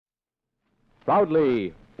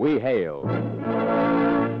Proudly, we hail.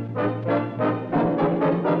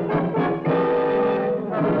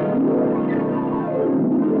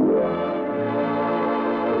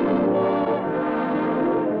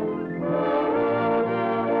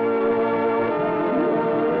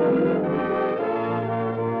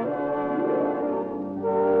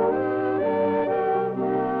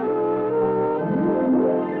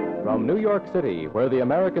 From New York City, where the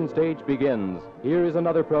American stage begins, here is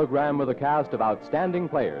another program with a cast of outstanding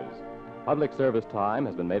players. Public service time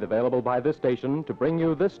has been made available by this station to bring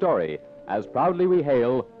you this story, as proudly we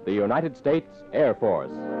hail the United States Air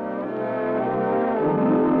Force.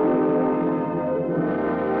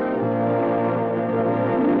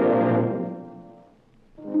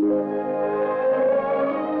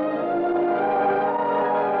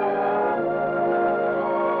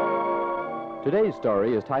 Today's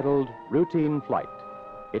story is titled Routine Flight.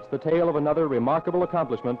 It's the tale of another remarkable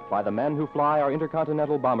accomplishment by the men who fly our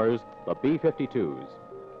intercontinental bombers, the B-52s.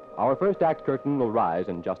 Our first act curtain will rise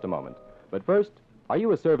in just a moment. But first, are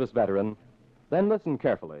you a service veteran? Then listen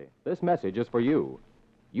carefully. This message is for you.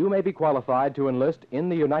 You may be qualified to enlist in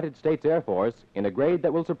the United States Air Force in a grade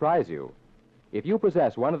that will surprise you. If you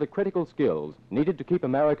possess one of the critical skills needed to keep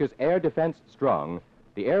America's air defense strong,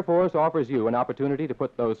 the Air Force offers you an opportunity to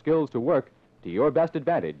put those skills to work to your best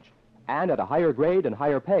advantage, and at a higher grade and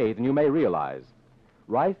higher pay than you may realize.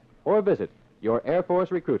 Write or visit your Air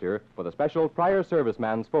Force recruiter for the special Prior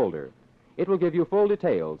Serviceman's folder. It will give you full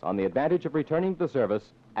details on the advantage of returning to the service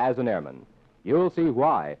as an airman. You'll see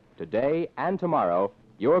why, today and tomorrow,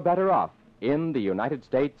 you're better off in the United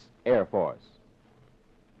States Air Force.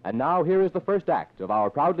 And now here is the first act of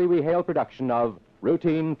our Proudly We Hail production of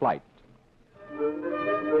Routine Flight.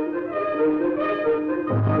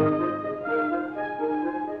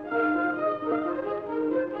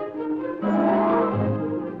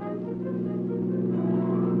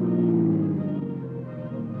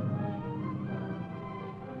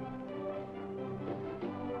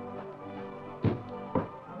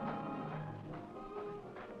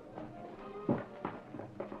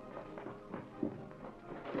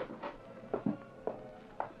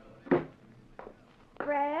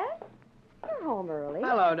 Fred, you're home early.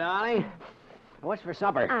 Hello, darling. What's for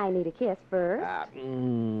supper? I need a kiss first.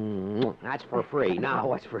 That's for free. Now,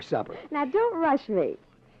 what's for supper? Now, don't rush me.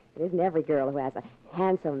 It isn't every girl who has a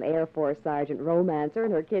handsome Air Force sergeant romancer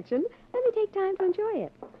in her kitchen. Let me take time to enjoy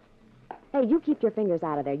it. Hey, you keep your fingers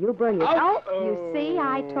out of there. You'll burn your... Oh, you see?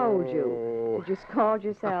 I told you. You just called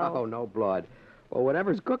yourself. Oh, no blood. Well,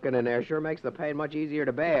 whatever's cooking in there sure makes the pain much easier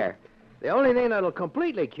to bear. The only thing that'll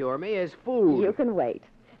completely cure me is food. You can wait.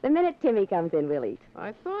 The minute Timmy comes in, we'll eat.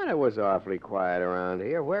 I thought it was awfully quiet around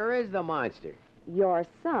here. Where is the monster? Your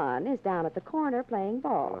son is down at the corner playing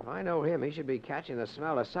ball. Well, if I know him, he should be catching the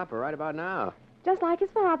smell of supper right about now. Just like his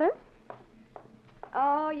father.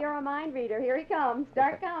 Oh, you're a mind reader. Here he comes.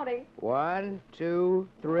 Start counting. 1, 2,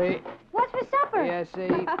 3. What's for supper? Yes, see?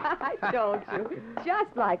 I told you.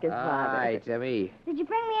 Just like his father. All right, Timmy. Did you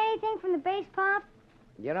bring me anything from the base, Pop?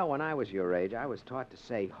 You know, when I was your age, I was taught to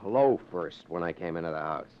say hello first when I came into the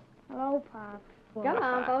house. Hello, Pop. Come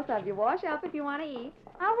on, both of you. Wash up if you want to eat.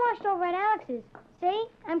 I washed over at Alex's. See?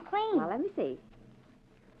 I'm clean. Well, let me see.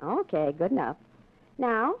 Okay, good enough.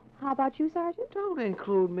 Now, how about you, Sergeant? Don't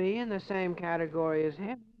include me in the same category as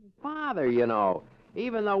him. Father, you know.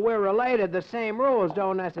 Even though we're related, the same rules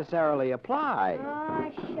don't necessarily apply.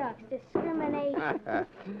 Oh, shucks. Discrimination.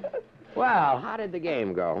 Well, how did the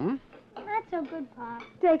game go, Not so good, Pop.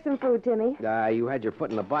 Take some food, Timmy. You had your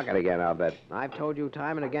foot in the bucket again, I'll bet. I've told you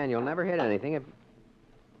time and again you'll never hit anything if...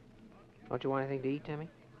 Don't you want anything to eat, Timmy?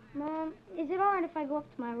 Mom, is it all right if I go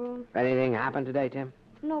up to my room? Anything happened today, Tim?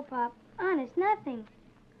 No, Pop. Honest, nothing.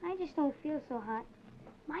 I just don't feel so hot.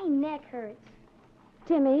 My neck hurts.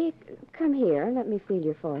 Timmy, come here and let me feel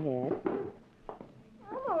your forehead.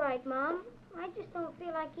 I'm all right, Mom. I just don't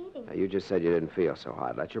feel like eating. You just said you didn't feel so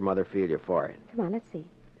hot. Let your mother feel your forehead. Come on, let's see.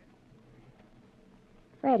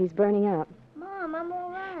 Fred, he's burning up. Mom, I'm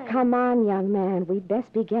all right. Come on, young man. We'd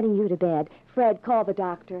best be getting you to bed. Fred, call the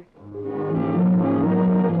doctor.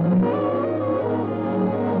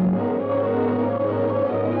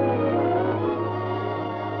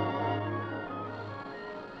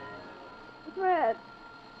 Fred,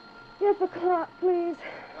 get the clock, please.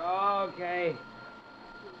 Okay.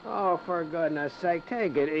 Oh, for goodness sake,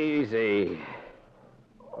 take it easy.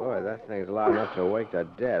 Boy, that thing's loud enough to wake the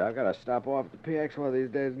dead. I've got to stop off at the PX one of these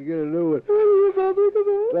days and get a new one.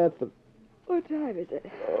 Let them. What time is it?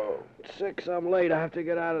 Oh, 6. I'm late. I have to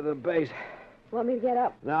get out of the base. Want me to get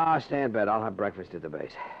up? No, I'll stay in bed. I'll have breakfast at the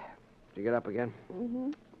base. Did you get up again? Mm-hmm.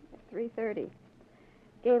 3:30.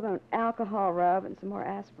 Gave him an alcohol rub and some more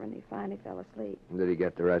aspirin. He finally fell asleep. Did he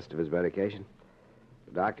get the rest of his medication?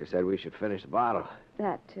 The doctor said we should finish the bottle.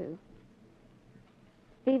 That, too.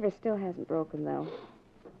 Fever still hasn't broken, though.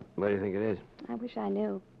 What do you think it is? I wish I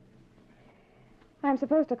knew. I'm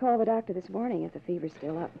supposed to call the doctor this morning if the fever's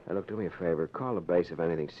still up. Hey, look, do me a favor. Call the base if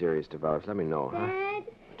anything serious develops. Let me know, huh? Dad?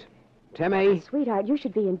 Timmy? Sweetheart, you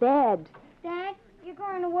should be in bed. Dad, you're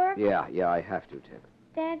going to work? Yeah, I have to, Tim.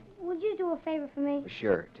 Dad, would you do a favor for me?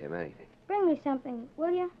 Sure, Tim, anything. Bring me something,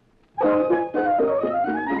 will you?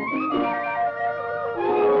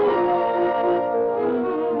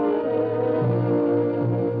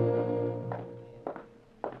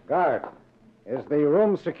 Guard, is the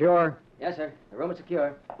room secure? Yes, sir. The room is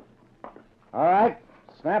secure. All right,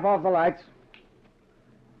 snap off the lights.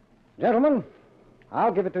 Gentlemen,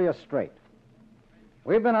 I'll give it to you straight.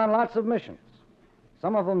 We've been on lots of missions.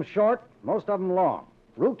 Some of them short, most of them long.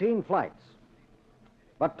 Routine flights.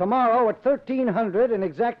 But tomorrow at 1300 in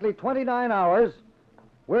exactly 29 hours,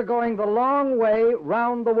 we're going the long way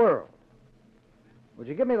round the world. Would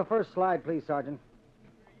you give me the first slide, please, Sergeant?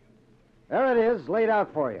 There it is, laid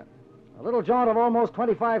out for you. A little jaunt of almost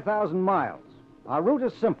 25,000 miles. Our route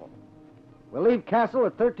is simple. We'll leave Castle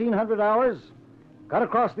at 1300 hours, cut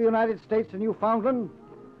across the United States to Newfoundland,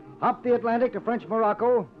 hop the Atlantic to French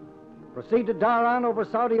Morocco, proceed to Dhahran over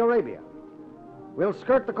Saudi Arabia. We'll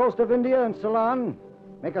skirt the coast of India and Ceylon,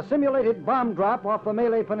 make a simulated bomb drop off the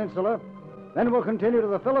Malay Peninsula, then we'll continue to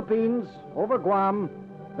the Philippines, over Guam,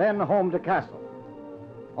 then home to Castle.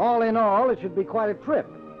 All in all, it should be quite a trip.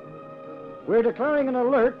 We're declaring an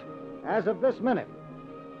alert as of this minute.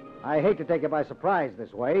 I hate to take you by surprise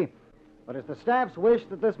this way, but it's the staff's wish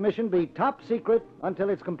that this mission be top secret until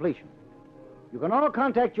its completion. You can all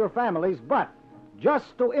contact your families, but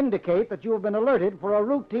just to indicate that you have been alerted for a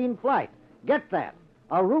routine flight. Get that,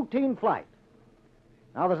 a routine flight.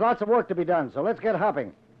 Now, there's lots of work to be done, so let's get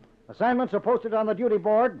hopping. Assignments are posted on the duty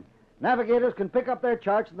board. Navigators can pick up their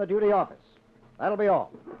charts in the duty office. That'll be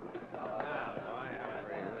all.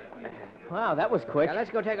 Wow, that was quick. Yeah, let's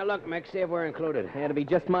go take a look, Mick, see if we're included. Yeah, it'd be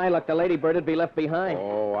just my luck the Lady Bird'd be left behind.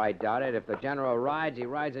 Oh, I doubt it. If the general rides, he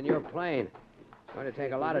rides in your plane. It's going to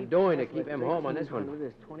take a lot of doing to keep him home on this one.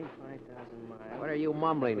 25,000 miles. What are you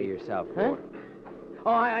mumbling to yourself for? Huh?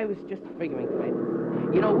 Oh, I was just figuring,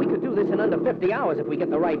 Fred. You know, we could do this in under 50 hours if we get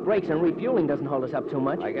the right brakes and refueling doesn't hold us up too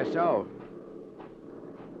much. I guess so.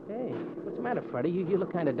 Hey, what's the matter, Freddie? You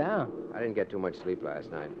look kind of down. I didn't get too much sleep last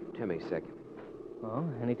night. Timmy's sick. Oh,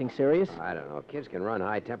 anything serious? I don't know. Kids can run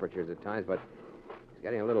high temperatures at times, but he's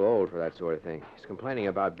getting a little old for that sort of thing. He's complaining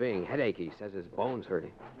about being headachy. He says his bones hurt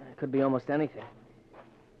him. Could be almost anything.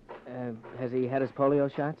 Has he had his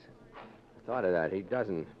polio shots? I thought of that. He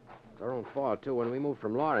doesn't. It's our own fault, too. When we moved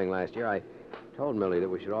from Loring last year, I told Millie that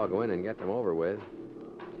we should all go in and get them over with.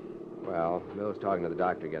 Well, Mill's talking to the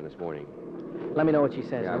doctor again this morning. Let me know what she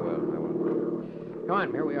says. Yeah, I will. Come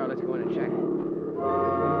on, here we are. Let's go in and check.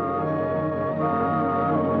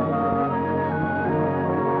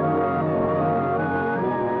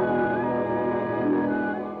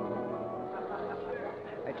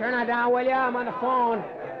 Hey, turn that down, will you? I'm on the phone.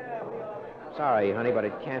 Sorry, honey, but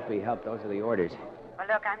it can't be helped. Those are the orders. Well,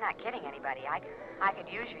 look, I'm not kidding anybody. I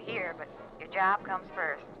could use you here, but your job comes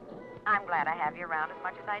first. I'm glad I have you around as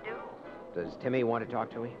much as I do. Does Timmy want to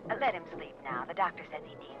talk to me? Let him sleep now. The doctor says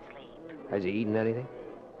he needs sleep. Has he eaten anything?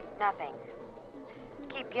 Nothing.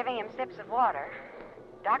 Keep giving him sips of water.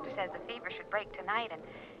 Doctor says the fever should break tonight, and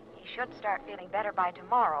he should start feeling better by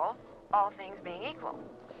tomorrow, all things being equal.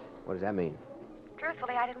 What does that mean?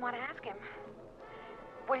 Truthfully, I didn't want to ask him.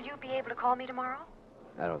 Will you be able to call me tomorrow?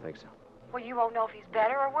 I don't think so. Well, you won't know if he's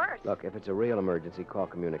better or worse. Look, if it's a real emergency, call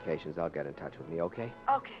communications. I'll get in touch with me, okay?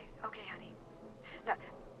 Okay, honey. Now,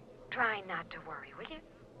 try not to worry, will you?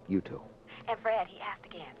 You too. And Fred, he asked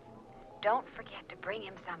again. Don't forget to bring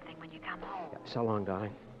him something when you come home. Yeah, so long,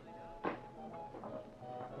 darling.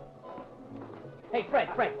 Hey, Fred.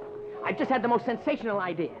 I've just had the most sensational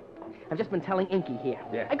idea. I've just been telling Inky here.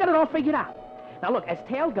 Yeah. I got it all figured out. Now, look, as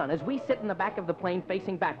tail gunners, we sit in the back of the plane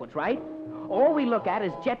facing backwards, right? All we look at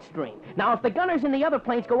is jet stream. Now, if the gunners in the other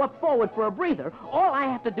planes go up forward for a breather, all I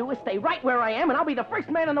have to do is stay right where I am, and I'll be the first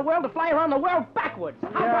man in the world to fly around the world backwards. How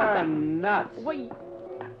about that? Nuts. Well,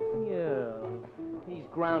 yeah. These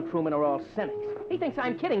ground crewmen are all cynics. He thinks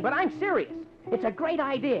I'm kidding, but I'm serious. It's a great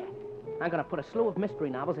idea. I'm going to put a slew of mystery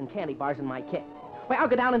novels and candy bars in my kit. Why, I'll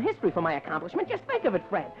go down in history for my accomplishment. Just think of it,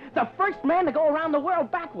 Fred. The first man to go around the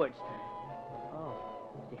world backwards. Oh,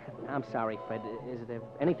 I'm sorry, Fred. Is there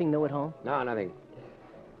anything new at home? No, nothing.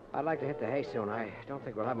 I'd like to hit the hay soon. I don't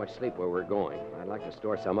think we'll have much sleep where we're going. I'd like to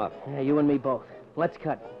store some up. Yeah, you and me both. Let's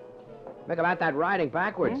cut. Think about that riding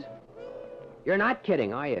backwards. You're not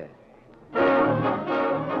kidding, are you?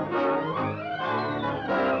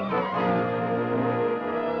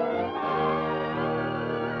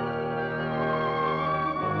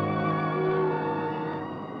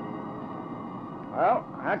 Well,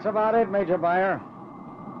 that's about it, Major Byer.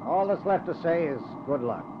 All that's left to say is good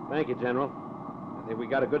luck. Thank you, General. I think we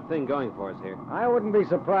got a good thing going for us here. I wouldn't be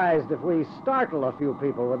surprised if we startle a few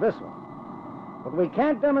people with this one. But we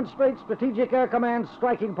can't demonstrate Strategic Air Command's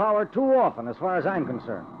striking power too often, as far as I'm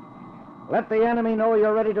concerned. Let the enemy know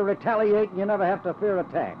you're ready to retaliate and you never have to fear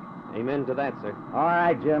attack. Amen to that, sir. All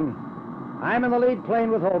right, Jim. I'm in the lead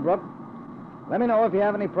plane with Holbrook. Let me know if you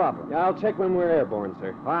have any problems. Yeah, I'll check when we're airborne,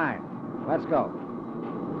 sir. Fine. Let's go.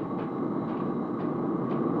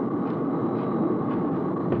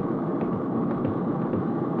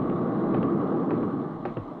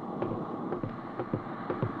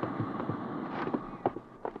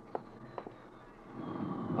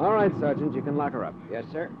 All right, Sergeant, you can lock her up. Yes,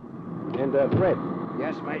 sir. And, Fred,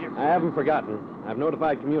 Yes, Major. I haven't forgotten. I've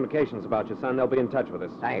notified communications about your son. They'll be in touch with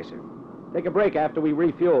us. Thanks, sir. Take a break after we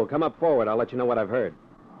refuel. Come up forward. I'll let you know what I've heard.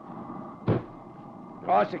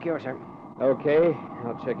 All secure, sir. Okay.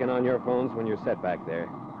 I'll check in on your phones when you're set back there.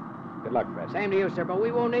 Good luck, Fred. Same to you, sir, but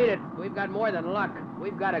we won't need it. We've got more than luck.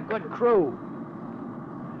 We've got a good crew.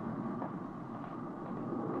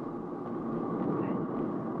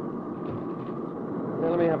 Now,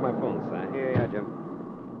 let me have my phone, Si. Here you are, Jim.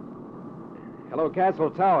 Hello, Castle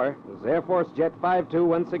Tower. This is Air Force Jet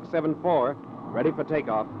 521674. Ready for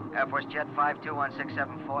takeoff. Air Force Jet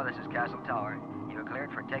 521674, this is Castle Tower. You are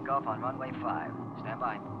cleared for takeoff on runway 5. Stand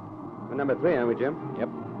by. We're number 3, aren't we, Jim? Yep.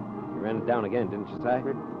 You ran it down again, didn't you, Si?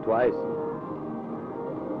 Twice.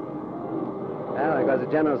 Well, there goes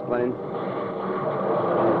the general's plane.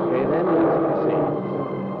 Okay, then, let's proceed.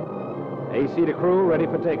 AC to crew, ready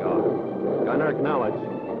for takeoff. Gunner, acknowledge.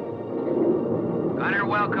 Gunner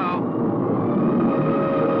Wilco.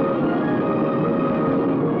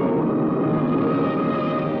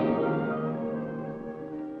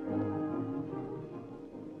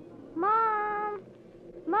 Mom!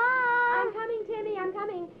 Mom! I'm coming, Timmy. I'm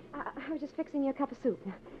coming. I was just fixing you a cup of soup.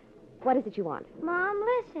 What is it you want? Mom,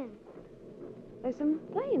 listen. There's some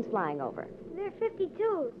planes flying over. They're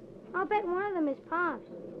 52s. I'll bet one of them is Pop's.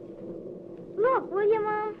 Look, will you,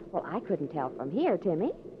 Mom? Well, I couldn't tell from here,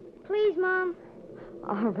 Timmy. Please, Mom.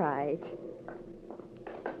 All right.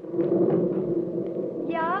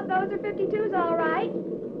 Yeah, those are 52s, all right.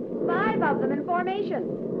 5 of them in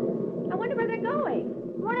formation. I wonder where they're going.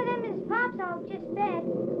 One of them is Pop's, I'll just bet.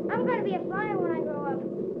 I'm going to be a flyer when I grow up,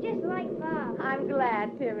 just like Pop. I'm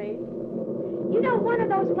glad, Timmy. You know, one of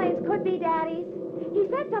those planes could be Daddy's. He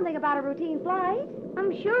said something about a routine flight.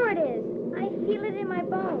 I'm sure it is. I feel it in my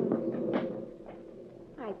bones.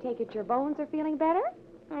 I take it your bones are feeling better?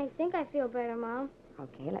 I think I feel better, Mom.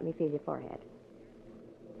 Okay, let me feel your forehead.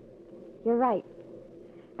 You're right.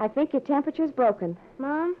 I think your temperature's broken.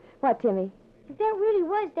 Mom, What, Timmy? if that really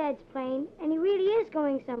was Dad's plane, and he really is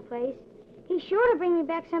going someplace, he's sure to bring me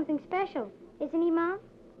back something special. Isn't he, Mom?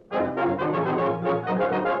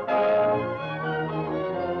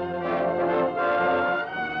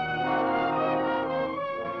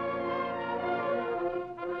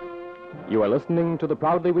 You are listening to the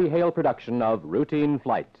Proudly We Hail production of Routine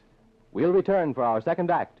Flight. We'll return for our second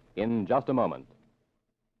act in just a moment.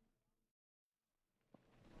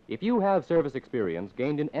 If you have service experience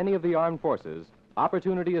gained in any of the armed forces,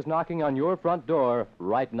 opportunity is knocking on your front door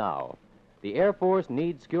right now. The Air Force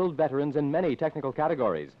needs skilled veterans in many technical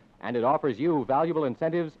categories, and it offers you valuable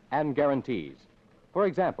incentives and guarantees. For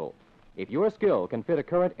example, if your skill can fit a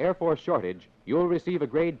current Air Force shortage, you'll receive a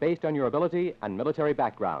grade based on your ability and military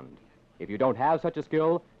background. If you don't have such a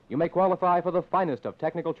skill, you may qualify for the finest of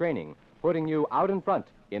technical training, putting you out in front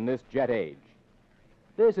in this jet age.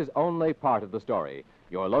 This is only part of the story.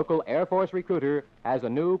 Your local Air Force recruiter has a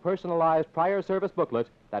new personalized prior service booklet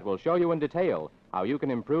that will show you in detail how you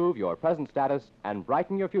can improve your present status and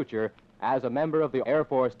brighten your future as a member of the Air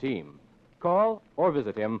Force team. Call or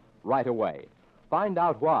visit him right away. Find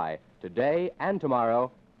out why, today and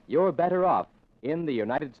tomorrow, you're better off in the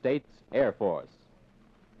United States Air Force.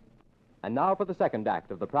 And now for the second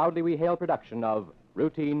act of the Proudly We Hail production of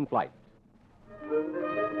Routine Flight.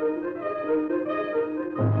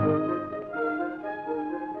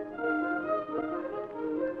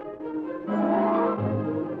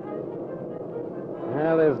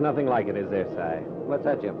 Well, there's nothing like it, is there, Si? What's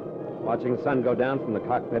that, Jim? Watching sun go down from the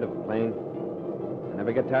cockpit of a plane. I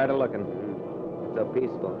never get tired of looking. So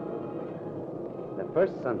peaceful. The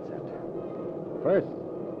first sunset. First,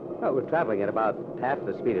 Well, we're traveling at about half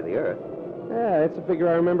the speed of the Earth. Yeah, it's a figure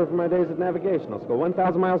I remember from my days at navigational school.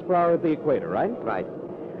 1,000 miles per hour at the equator, right? Right.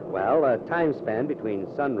 Well, time span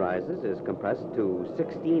between sunrises is compressed to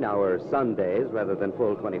 16-hour sun days rather than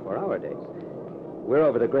full 24-hour days. We're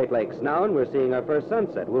over the Great Lakes now, and we're seeing our first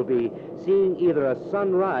sunset. We'll be seeing either a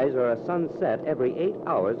sunrise or a sunset every 8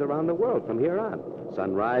 hours around the world from here on.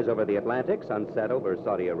 Sunrise over the Atlantic, sunset over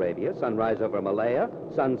Saudi Arabia, sunrise over Malaya,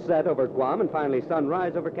 sunset over Guam, and finally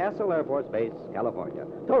sunrise over Castle Air Force Base, California.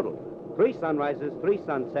 Total, 3 sunrises, 3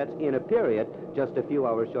 sunsets in a period just a few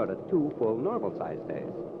hours short of 2 full normal-sized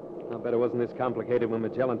days. I'll bet it wasn't this complicated when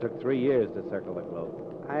Magellan took 3 years to circle the globe.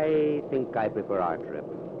 I think I prefer our trip.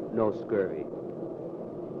 No scurvy.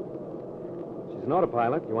 She's an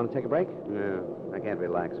autopilot. You want to take a break? No, I can't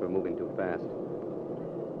relax. We're moving too fast.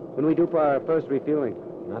 When we do for our first refueling?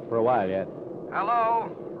 Not for a while yet. Hello,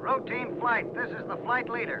 routine flight. This is the flight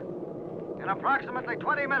leader. In approximately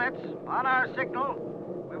 20 minutes, on our signal,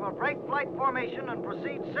 we will break flight formation and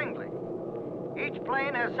proceed singly. Each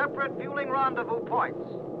plane has separate fueling rendezvous points.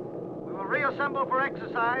 We will reassemble for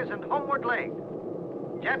exercise and homeward leg.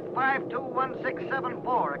 Jet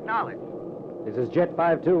 521674, acknowledge. This is Jet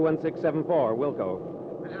 521674, Wilco.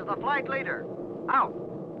 This is the flight leader. Out.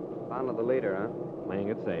 Follow the leader, huh? Playing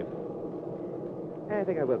it safe. I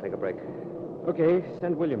think I will take a break. Okay,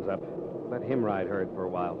 send Williams up. Let him ride herd for a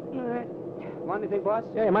while. All right. Want anything, boss?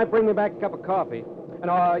 Yeah, you might bring me back a cup of coffee.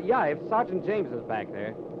 And, yeah, if Sergeant James is back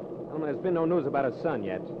there, tell him there's been no news about his son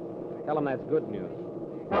yet. Tell him that's good news.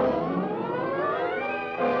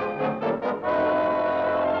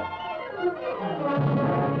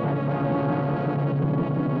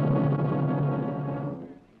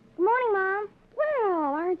 Good morning, Mom.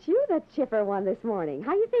 Well, aren't you the chipper one this morning?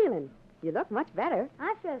 How you feeling? You look much better.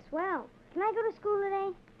 I feel swell. Can I go to school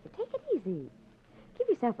today? Take it easy. Give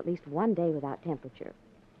yourself at least one day without temperature.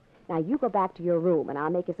 Now, you go back to your room, and I'll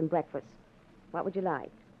make you some breakfast. What would you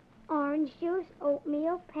like? Orange juice,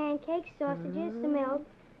 oatmeal, pancakes, sausages, some milk.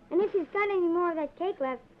 And if you've got any more of that cake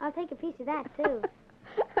left, I'll take a piece of that, too.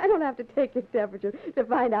 I don't have to take your temperature to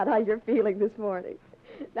find out how you're feeling this morning.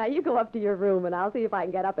 Now, you go up to your room, and I'll see if I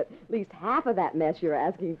can get up at least half of that mess you're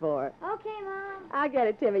asking for. Okay, Mom. I'll get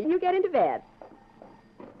it, Timmy. You get into bed.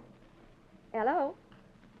 Hello?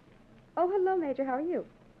 Oh, hello, Major. How are you?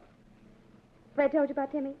 Fred told you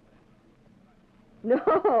about Timmy?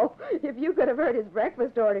 No. If you could have heard his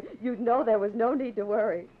breakfast order, you'd know there was no need to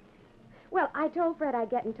worry. Well, I told Fred I'd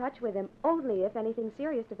get in touch with him only if anything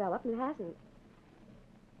serious developed, and it hasn't.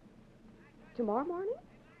 Tomorrow morning?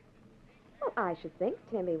 Well, I should think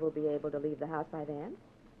Timmy will be able to leave the house by then.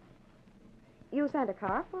 You sent a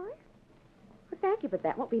car for it? Well, thank you, but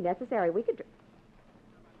that won't be necessary. We could...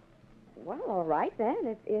 Well, all right,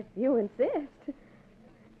 then, if you insist.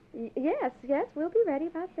 Yes, we'll be ready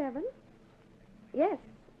about 7. Yes.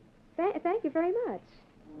 Thank you very much.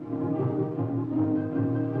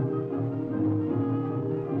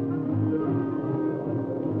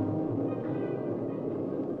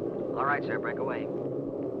 All right, sir, break away.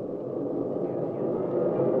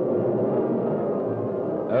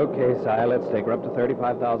 Okay, Si, let's take her up to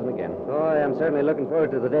 35,000 again. Boy, I'm certainly looking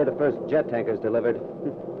forward to the day the first jet tanker's delivered.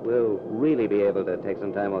 We'll really be able to take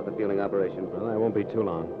some time off the fueling operation. Well, that won't be too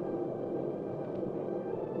long.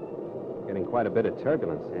 Getting quite a bit of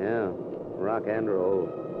turbulence. Yeah, rock and roll.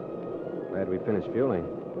 Glad we finished fueling.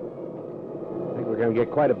 I think we're going to get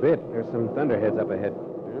quite a bit. There's some thunderheads up ahead.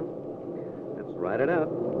 Well, let's ride it out.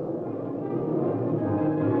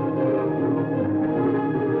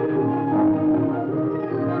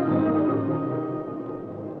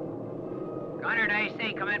 Gunner to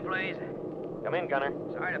AC, come in, please. Come in, Gunner.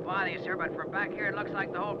 Sorry to bother you, sir, but from back here it looks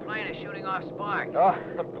like the whole plane is shooting off sparks. Oh,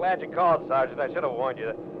 I'm glad you called, Sergeant. I should have warned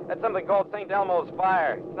you. That's something called St. Elmo's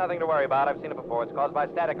fire. It's nothing to worry about. I've seen it before. It's caused by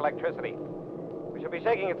static electricity. We should be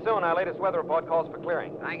shaking it soon. Our latest weather report calls for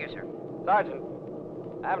clearing. Thank you, sir. Sergeant,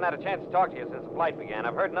 I haven't had a chance to talk to you since the flight began.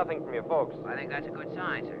 I've heard nothing from your folks. I think that's a good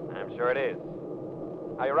sign, sir. I'm sure it is.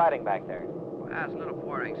 How you riding back there? Well, it's a little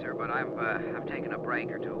boring, sir, but I've taken a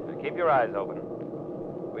break or two. Keep your eyes open.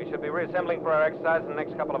 We should be reassembling for our exercise in the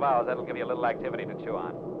next couple of hours. That'll give you a little activity to chew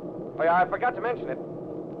on. Oh, yeah, I forgot to mention it.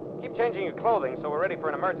 Keep changing your clothing so we're ready for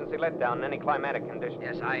an emergency letdown in any climatic condition.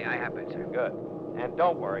 Yes, I have been, sir. Good. And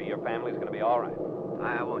don't worry, your family's going to be all right.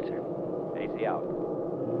 I won't, sir. AC out.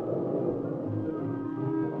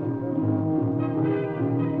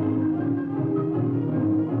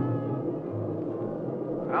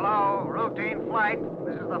 Hello, routine flight.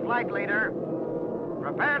 This is the flight leader.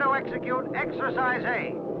 Prepare to execute Exercise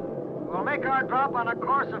A. We'll make our drop on a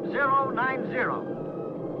course of 090.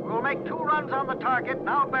 We'll make 2 runs on the target,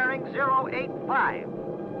 now bearing 085.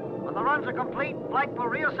 When the runs are complete, flight will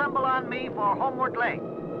reassemble on me for homeward leg.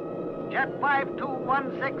 Jet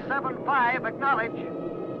 521675, acknowledge.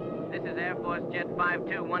 This is Air Force Jet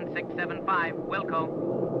 521675, Wilco.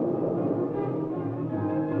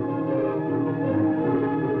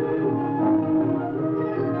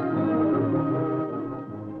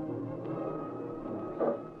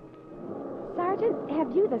 Sergeant,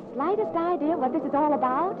 have you the slightest idea what this is all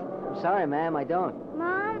about? I'm sorry, ma'am, I don't.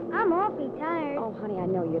 Mom, I'm awfully tired. Oh, honey, I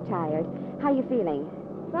know you're tired. How you feeling?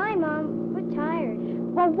 Fine, Mom. We're tired.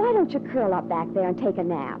 Well, why don't you curl up back there and take a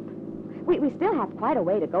nap? We still have quite a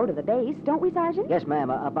way to go to the base, don't we, Sergeant? Yes, ma'am,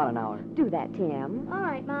 about an hour. Do that, Tim. All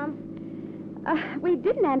right, Mom. We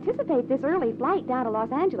didn't anticipate this early flight down to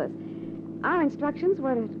Los Angeles. Our instructions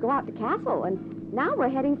were to go out to Castle, and now we're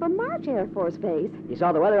heading for March Air Force Base. You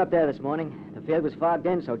saw the weather up there this morning. The field was fogged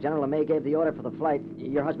in, so General LeMay gave the order for the flight,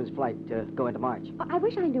 your husband's flight, to go into March. I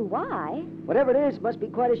wish I knew why. Whatever it is, must be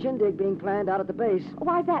quite a shindig being planned out at the base.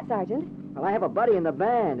 Why's that, Sergeant? Well, I have a buddy in the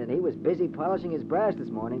band, and he was busy polishing his brass this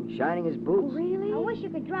morning, shining his boots. Really? I wish you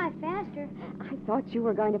could drive faster. I thought you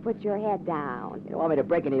were going to put your head down. You don't want me to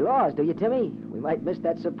break any laws, do you, Timmy? We might miss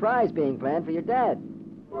that surprise being planned for your dad.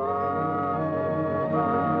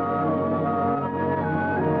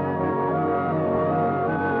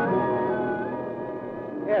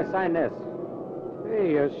 Here, sign this.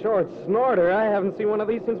 Hey, a short snorter. I haven't seen one of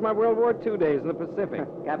these since my World War II days in the Pacific.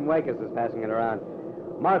 Captain Wakers is passing it around.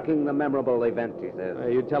 Marking the memorable event, he says.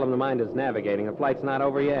 You tell him the mind is navigating. The flight's not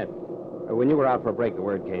over yet. When you were out for a break, the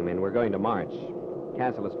word came in. We're going to March.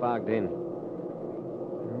 Castle is fogged in.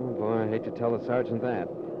 Oh, boy, I hate to tell the sergeant that.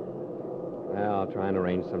 Well, I'll try and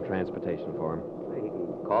arrange some transportation for him. He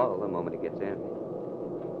can call the moment he gets in.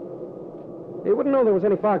 You wouldn't know there was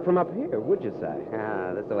any fog from up here, would you, Si?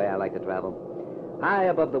 Ah, that's the way I like to travel. High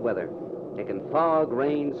above the weather. It can fog,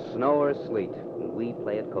 rain, snow, or sleet. And we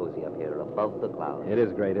play it cozy up here, above the clouds. It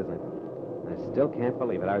is great, isn't it? I still can't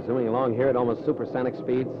believe it. I was zooming along here at almost supersonic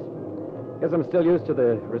speeds. Guess I'm still used to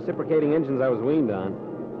the reciprocating engines I was weaned on.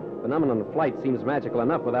 Phenomenon of flight seems magical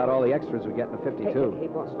enough without all the extras we get in the 52. Hey,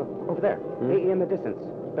 boss, look, over there. Hey, in the distance.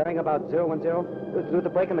 Bearing about 010. Through the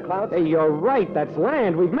break in the clouds. Hey, you're right. That's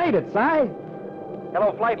land. We've made it, Si.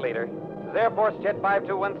 Hello, flight leader. This is Air Force Jet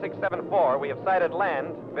 521674. We have sighted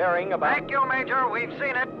land, bearing about... Thank you, Major. We've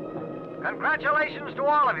seen it. Congratulations to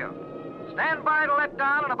all of you. Stand by to let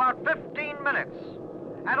down in about 15 minutes.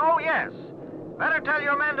 And oh, yes, better tell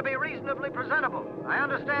your men to be reasonably presentable. I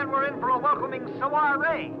understand we're in for a welcoming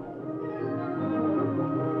soiree.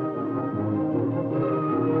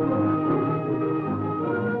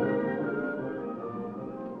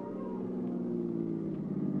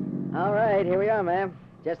 All right, here we are, ma'am.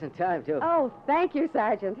 Just in time, too. Oh, thank you,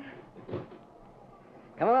 Sergeant.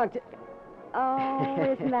 Come along, Oh,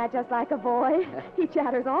 isn't that just like a boy? He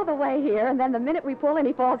chatters all the way here, and then the minute we pull in,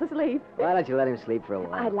 he falls asleep. Why don't you let him sleep for a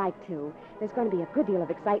while? I'd like to. There's going to be a good deal of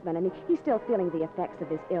excitement, and he's still feeling the effects of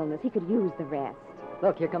his illness. He could use the rest.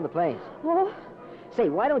 Look, here come the planes. Oh, Say,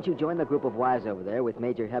 why don't you join the group of wives over there with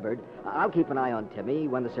Major Hebard? I'll keep an eye on Timmy.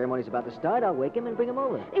 When the ceremony's about to start, I'll wake him and bring him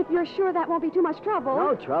over. if you're sure that won't be too much trouble.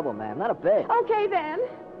 No trouble, ma'am. Not a bit. Okay, then.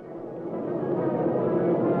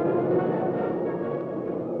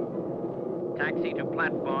 Taxi to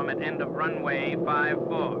platform at end of runway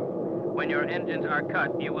 54. When your engines are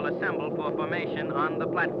cut, you will assemble for formation on the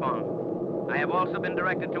platform. I have also been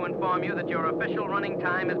directed to inform you that your official running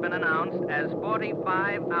time has been announced as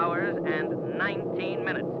 45 hours and 19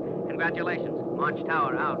 minutes. Congratulations. Launch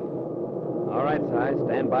tower out. All right, Si.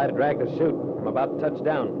 Stand by to drag the chute. I'm about to touch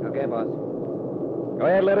down. Okay, boss. Go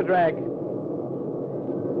ahead, let it drag.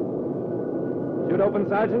 Chute open,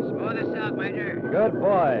 Sergeant. Smooth as silk, Major. Good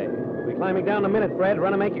boy. We'll be climbing down in a minute, Fred.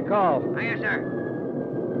 Run and make your call. Hiya, sir.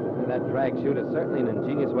 That drag chute is certainly an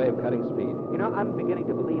ingenious way of cutting speed. You know, I'm beginning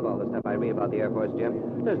to believe all the stuff I read about the Air Force,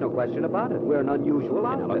 Jim. There's no question about it. We're an unusual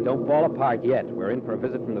Now, outfit. look, don't fall apart yet. We're in for a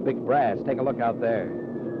visit from the big brass. Take a look out there.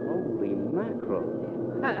 Holy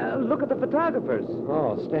mackerel. Look at the photographers.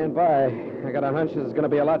 Oh, stand by. I got a hunch this is going to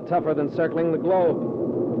be a lot tougher than circling the globe.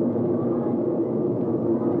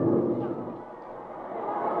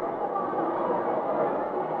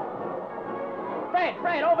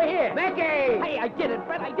 Fred, over here. Mickey! Hey, I did it,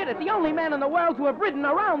 Fred, I did it. The only man in the world to have ridden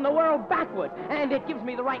around the world backward. And it gives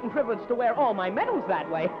me the right and privilege to wear all my medals that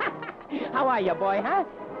way. How are you, boy, huh?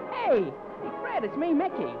 Hey, Fred, it's me,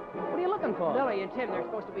 Mickey. What are you looking for? Millie and Tim, they're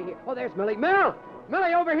supposed to be here. Oh, there's Millie.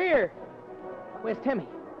 Millie, over here! Where's Timmy?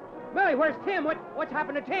 Millie, where's Tim? What's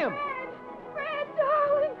happened to Tim? Fred,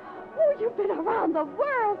 darling. Oh, you've been around the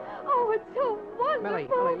world. Oh, it's so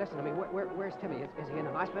wonderful. Millie, listen to me. Where's Timmy? Is he in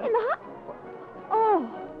the hospital? In the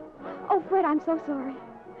Oh, Fred, I'm so sorry.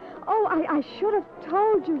 Oh, I should have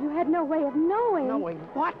told you. You had no way of knowing. Knowing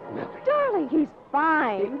what, Millie? Darling, he's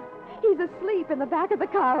fine. He's asleep in the back of the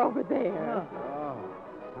car over there. Oh,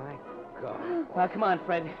 thank God. Well, come on,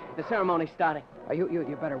 Fred. The ceremony's starting.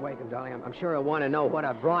 You better wake him, darling. I'm sure he'll want to know what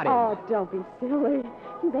I brought him. Oh, don't be silly.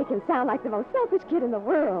 You make him sound like the most selfish kid in the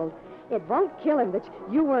world. It won't kill him that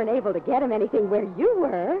you weren't able to get him anything where you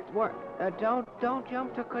were. What? Don't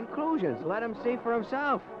jump to conclusions. Let him see for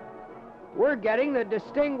himself. We're getting the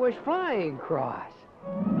Distinguished Flying Cross.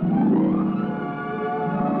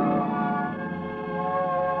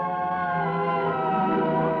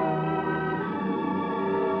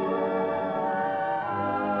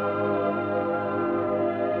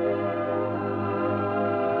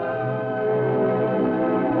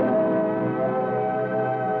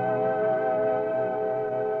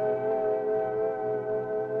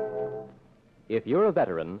 If you're a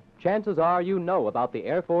veteran, chances are you know about the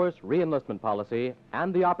Air Force re-enlistment policy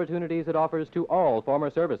and the opportunities it offers to all former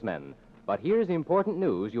servicemen. But here's important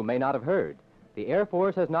news you may not have heard. The Air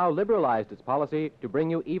Force has now liberalized its policy to bring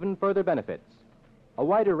you even further benefits. A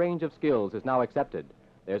wider range of skills is now accepted.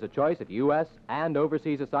 There's a choice at U.S. and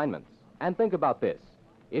overseas assignments. And think about this.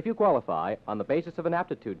 If you qualify on the basis of an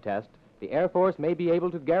aptitude test, the Air Force may be able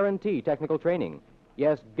to guarantee technical training.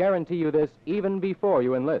 Yes, guarantee you this even before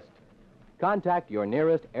you enlist. Contact your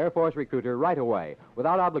nearest Air Force recruiter right away,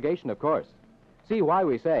 without obligation, of course. See why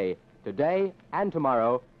we say, today and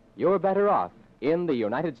tomorrow, you're better off in the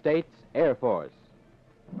United States Air Force.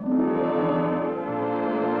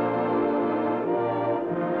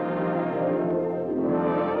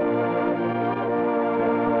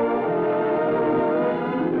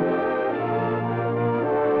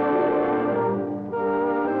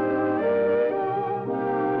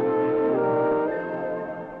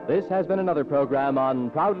 This has been another program on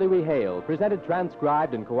Proudly We Hail, presented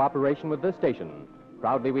transcribed in cooperation with this station.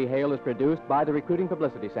 Proudly We Hail is produced by the Recruiting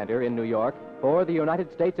Publicity Center in New York for the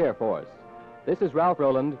United States Air Force. This is Ralph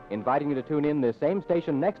Roland, inviting you to tune in this same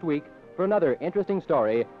station next week for another interesting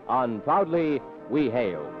story on Proudly We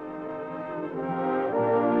Hail.